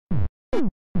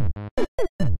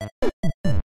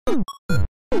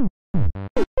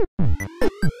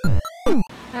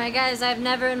Alright guys, I've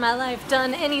never in my life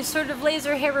done any sort of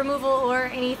laser hair removal or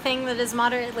anything that is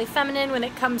moderately feminine when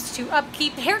it comes to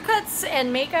upkeep. Haircuts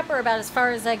and makeup are about as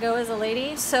far as I go as a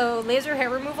lady, so laser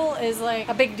hair removal is like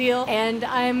a big deal, and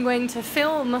I'm going to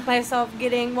film myself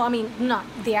getting, well I mean not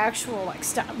the actual like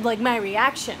stuff, like my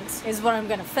reactions is what I'm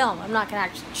gonna film. I'm not gonna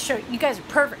actually show you. You guys are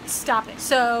perfect, stop it.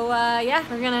 So yeah,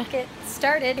 we're gonna get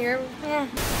started here. Yeah.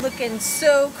 Looking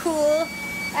so cool.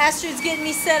 Astrid's getting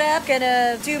me set up.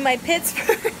 Gonna do my pits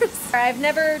first. I've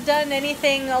never done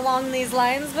anything along these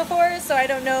lines before, so I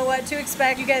don't know what to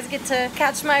expect. You guys get to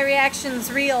catch my reactions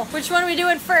real. Which one are we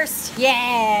doing first?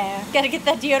 Yeah! Gotta get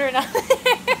that deodorant on there.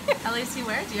 At least you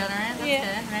wear deodorant. That's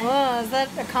yeah. good, right? Whoa, is that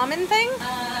a common thing?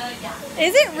 Yeah.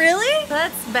 Is it really?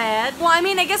 That's bad. Well, I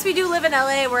mean, I guess we do live in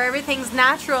LA where everything's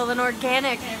natural and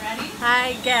organic. Okay, ready?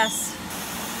 I guess.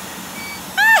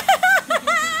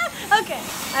 Okay.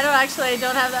 I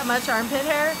don't have that much armpit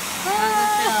hair.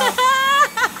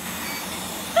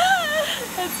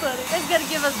 That's funny. You guys gotta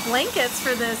give us blankets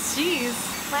for this. Jeez.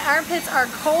 My armpits are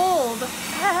cold.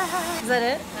 Is that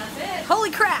it? That's it.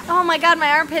 Holy crap. Oh my god, my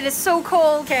armpit is so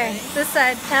cold. Okay, this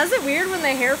side. Now, is it weird when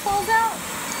the hair falls out?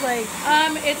 Like,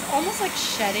 it's almost like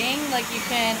shedding. Like you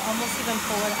can almost even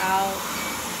pull it out.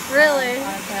 really?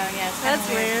 On its own. Yeah, it's That's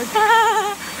weird.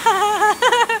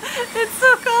 It's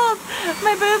so cold.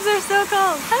 My boobs are so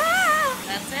cold.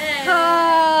 That's it.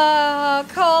 Oh,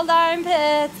 cold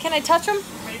armpits. Can I touch them?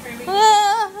 Ready for me?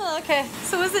 Okay.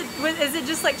 So is it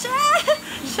just like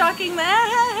shocking the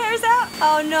hairs out?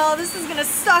 Oh no, this is gonna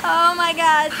suck. Oh my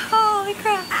god. Holy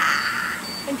crap.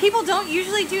 And people don't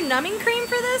usually do numbing cream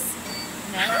for this?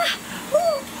 No.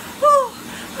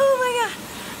 Oh my god.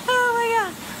 Oh my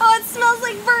god. Oh, it smells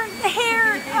like burnt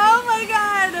hair. Oh my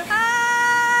god.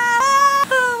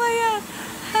 Oh my god.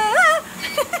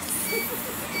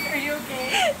 Are you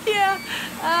okay? Yeah.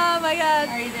 Oh my god.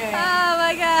 How are you doing? Oh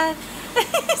my god. Oh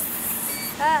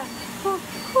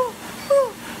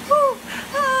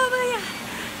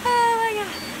my god.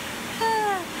 Oh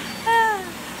my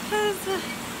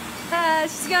god.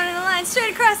 She's going in a line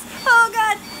straight across. Oh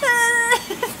god.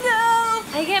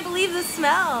 No. I can't believe the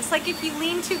smell. It's like if you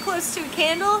lean too close to a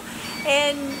candle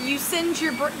and you singe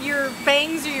your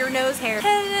bangs or your nose hair. How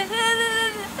are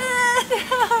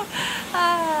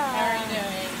you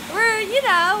doing?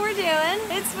 We're doing.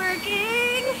 It's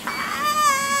working.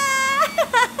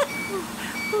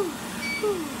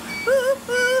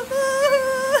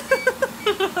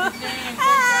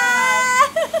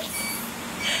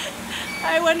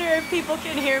 I wonder if people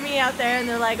can hear me out there and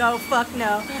they're like, oh fuck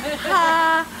no.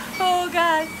 Oh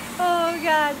god. Oh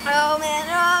god. Oh man.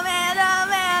 Oh man. Oh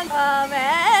man. Oh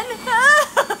man.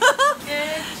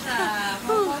 Good job.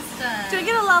 Almost done. Do I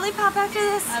get a lollipop after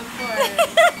this? Of course.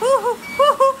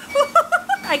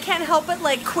 I can't help but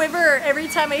like quiver every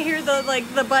time I hear the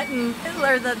button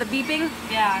or the beeping.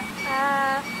 Yeah.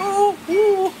 Oh.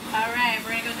 All right,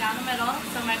 we're gonna go down the middle,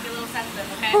 so it might be a little sensitive,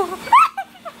 okay?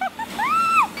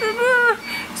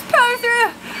 Just power through.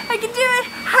 I can do it.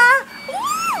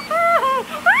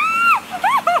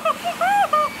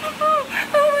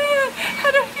 Oh my god. How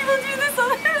do people do this all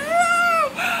the time?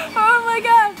 Oh my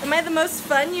god. Am I the most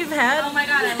fun you've had? Oh my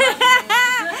god, I love you.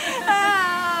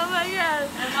 Oh my god.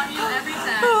 I want you every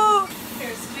time. Oh.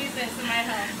 Here, squeeze this in my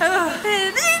help.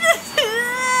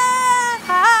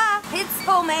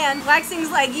 Oh man,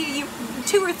 waxing's like you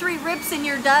 2 or 3 rips and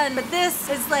you're done, but this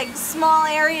is like small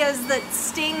areas that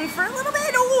sting for a little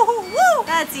bit. Ooh, woo,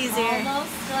 that's easier.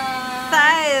 Almost done.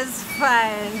 That is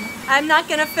fine. I'm not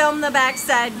gonna film the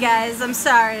backside, guys. I'm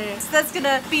sorry. That's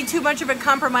gonna be too much of a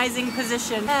compromising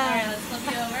position. Alright, let's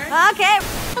flip you over. Okay.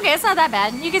 Okay, it's not that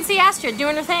bad. You can see Astrid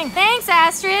doing her thing. Thanks,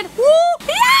 Astrid. Woo!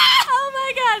 Yeah! Oh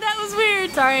my god, that was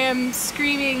weird. Sorry, I'm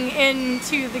screaming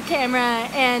into the camera,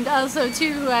 and also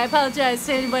too, I apologize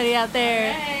to anybody out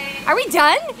there. Hey. Are we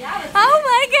done? Yeah, that's oh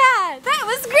my god, that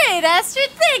was great,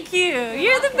 Astrid. Thank you.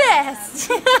 You're the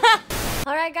best.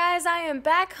 Alright guys, I am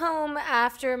back home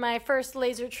after my first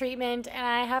laser treatment, and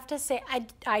I have to say,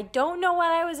 I don't know what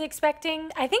I was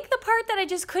expecting. I think the part that I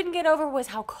just couldn't get over was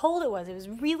how cold it was. It was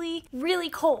really,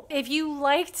 really cold. If you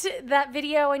liked that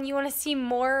video and you want to see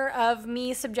more of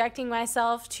me subjecting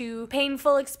myself to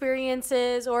painful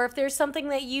experiences, or if there's something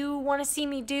that you want to see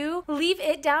me do, leave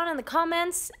it down in the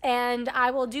comments, and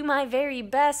I will do my very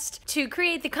best to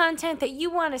create the content that you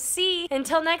want to see.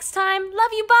 Until next time,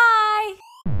 love you, bye!